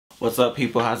What's up,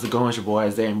 people? How's it going? It's your boy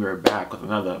Isaiah, and we're back with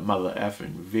another mother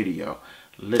effing video.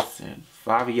 Listen,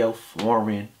 Fivio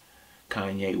Foreign,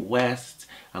 Kanye West,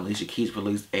 Alicia Keys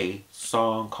released a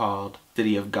song called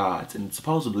City of Gods, and it's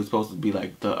supposedly supposed to be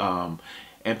like the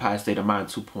Empire State of Mind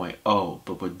 2.0,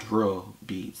 but with drill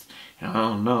beats. And I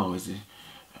don't know,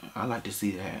 I like to see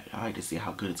that. I like to see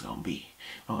how good it's gonna be.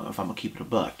 I don't know if I'm gonna keep it a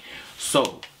buck.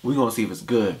 So we're gonna see if it's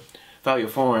good. Fivio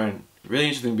Foreign, really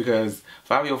interesting because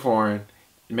Fivio Foreign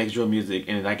makes drill music,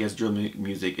 and I guess drill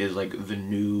music is like the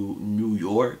new New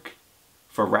York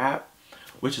for rap,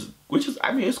 which is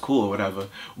I mean, it's cool or whatever.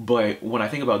 But when I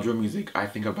think about drill music, I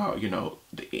think about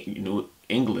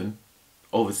England,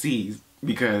 overseas,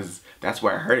 because that's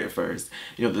where I heard it first.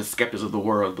 You know, the skeptics of the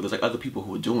world, but there's like other people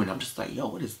who are doing it. I'm just like, yo,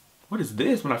 what is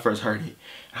this? When I first heard it,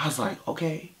 and I was like,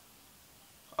 okay,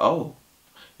 oh,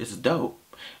 this is dope.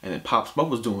 And then Pop Smoke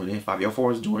was doing it, Fivio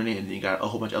Foreign was doing it, and then you got a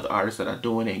whole bunch of other artists that are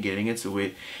doing it and getting into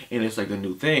it, and it's like the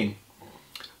new thing.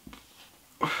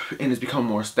 And it's become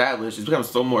more established. It's become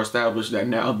so more established that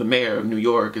now the mayor of New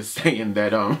York is saying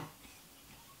that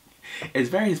it's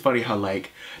very funny how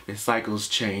like the cycles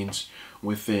change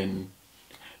within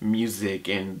music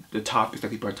and the topics that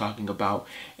people are talking about.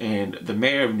 And the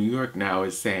mayor of New York now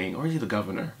is saying, or is he the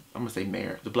governor? I'm gonna say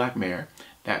mayor, the black mayor,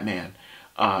 that man.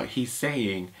 He's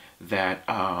saying that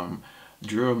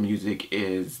drill music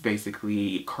is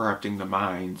basically corrupting the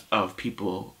minds of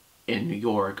people in New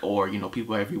York, or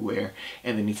people everywhere,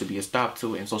 and there needs to be a stop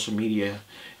to it, and social media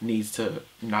needs to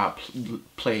not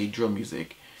play drill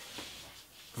music.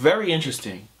 Very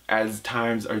interesting, as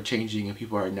times are changing and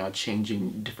people are now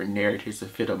changing different narratives to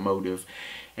fit a motive.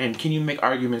 And can you make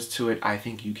arguments to it? I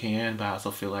think you can, but I also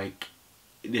feel like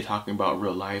they're talking about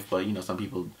real life, but some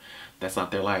people, that's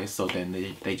not their life, so then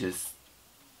they just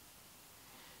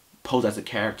pose as a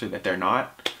character that they're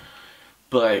not.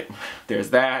 But there's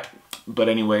that. But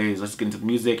anyways, let's get into the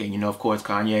music. And of course,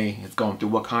 Kanye is going through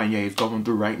what Kanye is going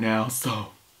through right now, so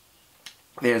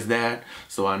there's that.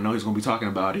 So I know he's gonna be talking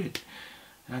about it.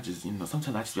 And I just, sometimes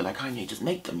I just feel like, Kanye, just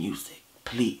make the music,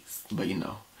 please. But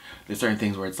there's certain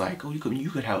things where it's like, oh, you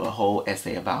could have a whole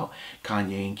essay about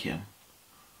Kanye and Kim.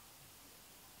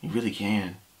 You really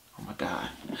can. Oh my God.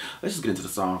 Let's just get into the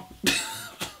song.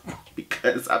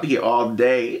 Because I'll be here all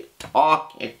day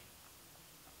talking.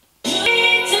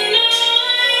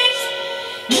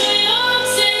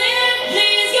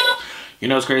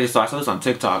 It's crazy. So I saw this on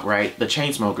TikTok, right? The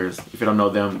Chainsmokers, if you don't know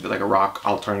them, they're like a rock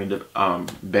alternative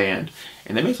band,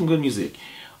 and they make some good music.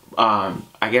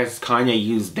 I guess Kanye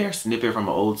used their snippet from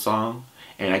an old song,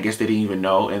 and I guess they didn't even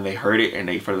know, and they heard it, and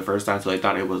they for the first time, so they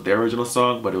thought it was their original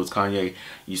song, but it was Kanye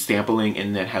sampling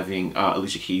and then having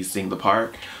Alicia Keys sing the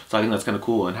part. So I think that's kind of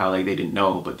cool, and how like they didn't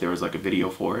know, but there was like a video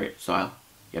for it. So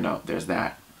there's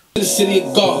that. The city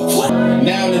of God.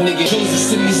 Now the nigga chose the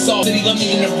city salt. City let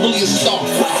me in a really a star.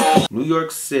 New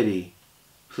York City,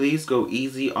 please go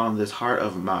easy on this heart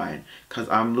of mine, cause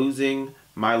I'm losing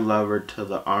my lover to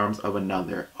the arms of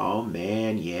another. Oh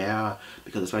man, yeah,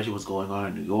 because especially what's going on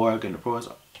in New York and of course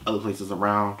other places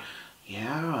around.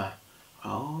 Yeah.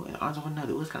 Oh, in arms of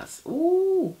another. It was kind of,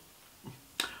 ooh.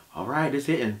 All right, it's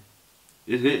hitting.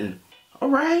 It's hitting. All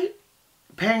right,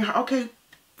 okay,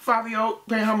 Fivio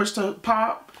paying homage to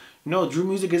Pop. Drew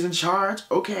Music is in charge.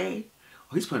 Okay.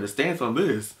 Oh, he's putting a stance on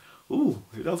this. Ooh,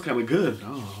 that was kind of good.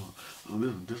 Oh,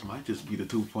 this might just be the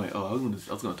 2.0. I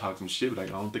was gonna talk some shit, but I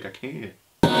don't think I can.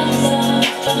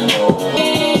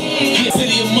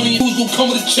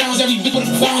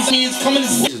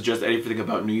 This is just everything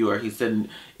about New York. He said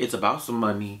it's about some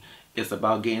money. It's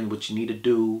about getting what you need to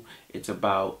do. It's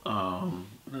about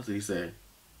what else did he say?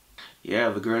 Yeah,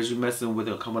 the girls you're messing with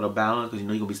will come with a balance, because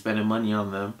you're gonna be spending money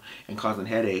on them and causing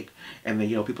headache. And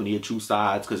then people need true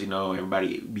sides, because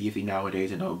everybody beefy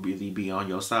nowadays and really be on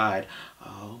your side.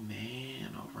 Oh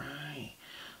man, all right.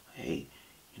 Hey,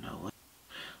 what?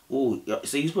 Ooh,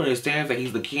 so he's putting his stance that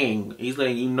he's the king. He's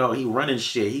letting you know he running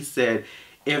shit. He said,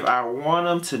 if I want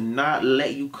them to not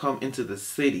let you come into the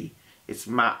city, it's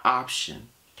my option.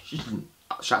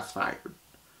 Shots fired.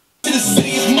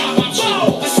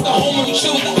 Oh,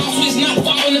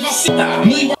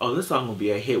 this song will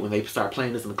be a hit when they start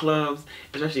playing this in the clubs,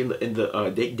 especially in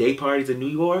the day parties in New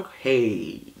York.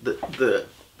 Hey,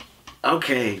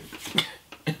 okay.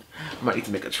 I might need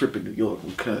to make a trip in New York,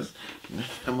 because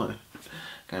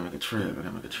gotta make a trip. I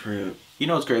gotta make a trip.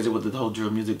 What's crazy with the whole drill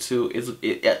music too?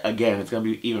 Again, it's gonna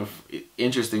be even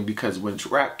interesting, because when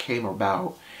trap came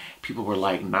about, people were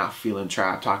like not feeling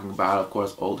trap, talking about it. Of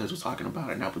course, old heads was talking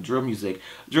about it. Now, but drill music's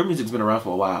been around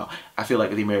for a while. I feel like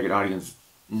the American audience,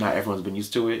 not everyone's been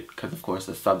used to it, because of course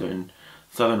the southern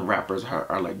rappers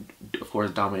are like, of course,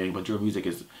 dominating. But drill music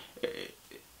is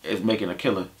is making a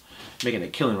killing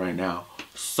right now.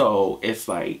 So it's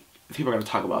like people are gonna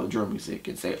talk about the drill music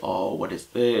and say, "Oh, what is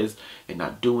this? They're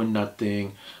not doing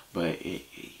nothing." But we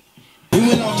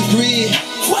went off the grid.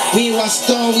 We ain't watched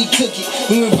Stone. We took it.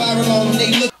 We went viral on them.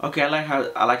 They look. Okay, I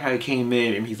like how he came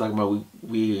in and he's talking about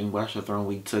we in Watch the Throne,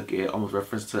 we took it, almost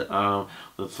reference to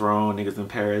the Throne, niggas in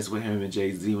Paris with him and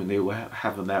Jay-Z when they were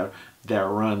having that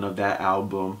run of that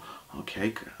album.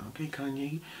 Okay,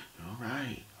 Kanye, all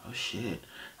right. Oh shit.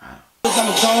 I'm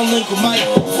a gone link with Mike.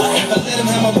 If I let him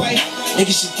have my wife,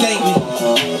 niggas should thank me.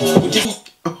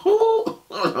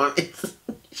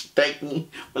 Thank me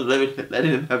for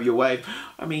letting him have your wife.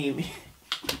 I mean,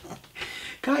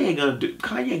 Kanye,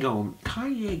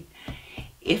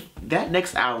 if that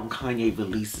next album Kanye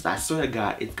releases, I swear to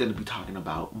God, it's gonna be talking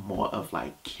about more of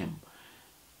like Kim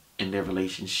and their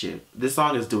relationship. This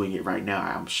song is doing it right now,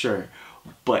 I'm sure.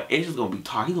 But it's just gonna be he's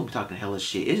gonna be talking hella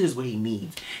shit. It's just what he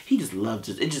needs. He just loves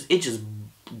it. It just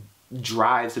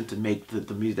drives him to make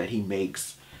the music that he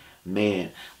makes.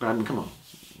 Man. But I mean, come on.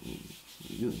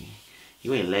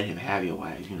 You ain't let him have your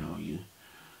wife, you know, you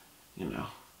know.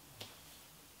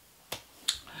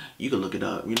 You can look it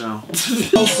up, you know.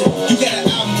 You got an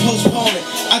album, postpone it.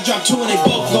 I dropped 2 and they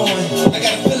both going. I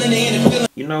got a feeling they ain't a feeling.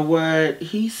 You know what?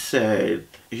 He said,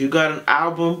 if you got an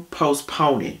album,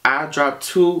 postpone it. I dropped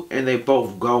 2 and they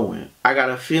both going. I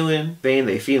got a feeling they ain't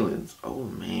their feelings. Oh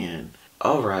man.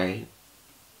 Alright.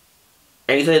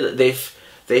 And he said that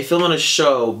they filming a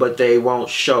show, but they won't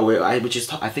show it. I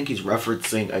think he's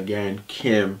referencing again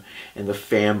Kim and the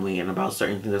family and about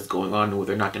certain things that's going on where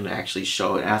they're not going to actually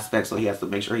show an aspect, so he has to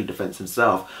make sure he defends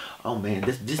himself. Oh man,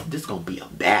 this gonna be a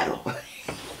battle.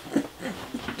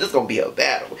 This gonna be a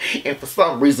battle, and for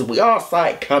some reason we all saw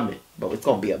it coming, but it's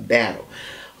gonna be a battle.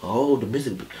 Oh, the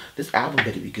music, this album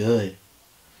better be good.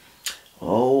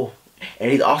 Oh,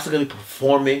 and he's also gonna be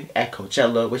performing at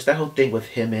Coachella, which that whole thing with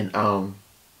him and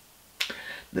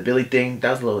the Billy thing,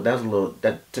 that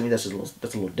to me that's a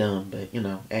little dumb, but you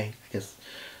know, hey, I guess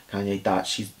Kanye thought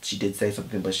she did say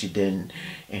something, but she didn't,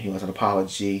 and he wants an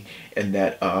apology, and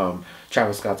that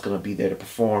Travis Scott's gonna be there to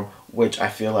perform, which I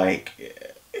feel like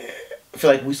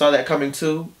we saw that coming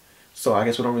too, so I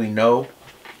guess we don't really know.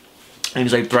 And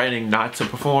he's like threatening not to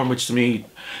perform, which to me,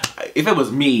 if it was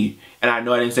me and I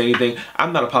know I didn't say anything,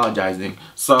 I'm not apologizing.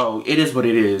 So it is what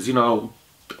it is, you know.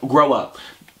 Grow up.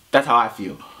 That's how I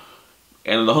feel.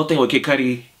 And the whole thing with Kid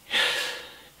Cudi,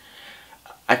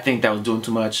 I think that was doing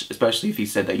too much, especially if he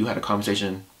said that you had a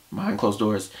conversation behind closed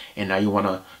doors and now you want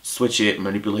to switch it,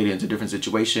 manipulate it into a different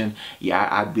situation. Yeah,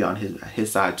 I'd be on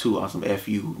his side too on some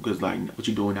FU, because like, what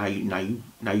you doing now? You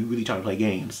really trying to play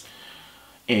games,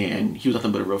 and he was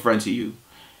nothing but a real friend to you.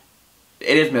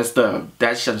 It is messed up.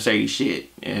 That's some shady shit,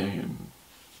 and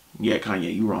yeah,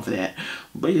 Kanye, you wrong for that.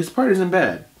 But his part isn't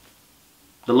bad.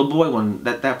 The little boy one,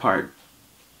 that part.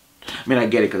 I mean, I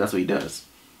get it because that's what he does.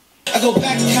 I go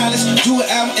back to college, do an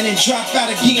album, and then drop out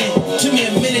again. Took me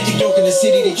a minute to work in the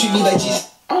city. They treat me like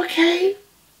Jesus. Okay.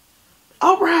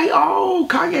 Alright. Oh,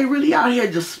 Kanye really out here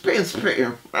just spitting.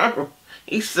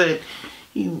 He said,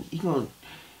 he gonna,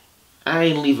 I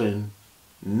ain't leaving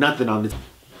nothing on this.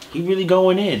 He really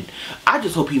going in. I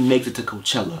just hope he makes it to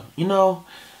Coachella, you know?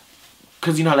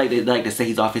 Because, you know, they like to say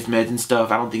he's off his meds and stuff.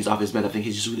 I don't think he's off his meds. I think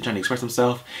he's just really trying to express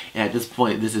himself. And at this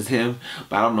point, this is him.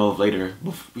 But I don't know if later,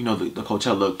 you know, the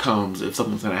Coachella comes, if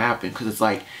something's going to happen. Because it's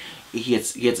like, he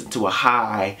gets into a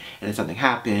high, and then something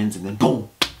happens, and then boom.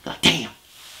 Like, damn,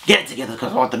 get it together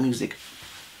because I want the music.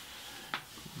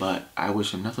 But I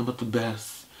wish him nothing but the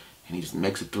best. And he just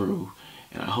makes it through.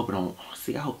 And I hope it don't,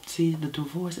 see, the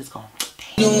divorce is gone.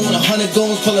 100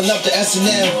 goons pulling up to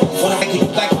SNL. When I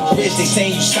get back to the bridge, they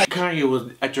saying you psych. Kanye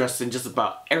was addressing just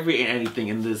about every and anything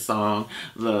in this song.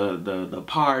 The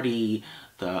party,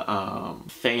 the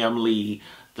family,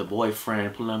 the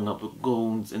boyfriend pulling up with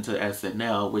goons into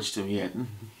SNL, which to me,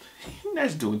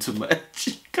 that's doing too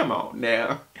much. Come on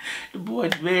now, the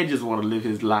man just want to live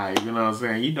his life. You know what I'm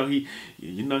saying? He got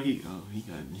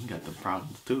the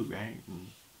problems too, right?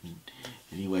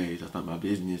 Anyways, that's not my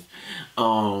business.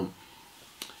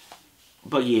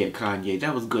 But yeah, Kanye,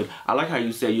 that was good. I like how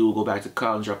you said you will go back to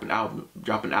college, drop an album,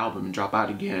 and drop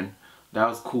out again. That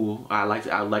was cool. I like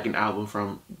an album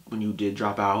from when you did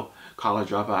drop out, college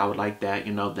dropout. I would like that.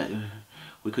 You know, that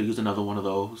we could use another one of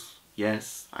those.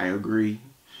 Yes, I agree.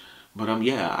 But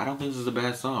yeah, I don't think this is a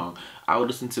bad song. I would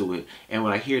listen to it, and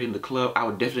when I hear it in the club, I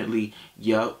would definitely,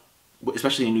 yep.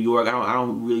 Especially in New York, I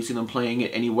don't really see them playing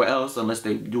it anywhere else unless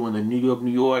they're doing the New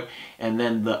York, and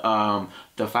then the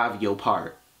Fivio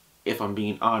part. If I'm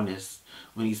being honest,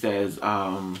 when he says the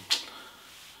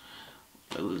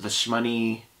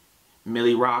shmoney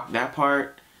Millie Rock, that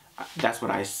part, That's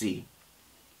what I see.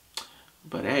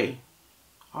 But hey,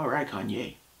 alright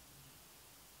Kanye.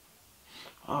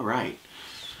 Alright.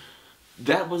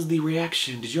 That was the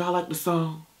reaction. Did y'all like the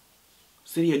song?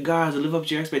 City of Gods, live up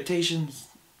to your expectations.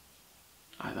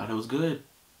 I thought it was good.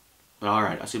 But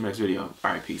alright, I'll see you in the next video.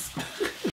 Alright, peace.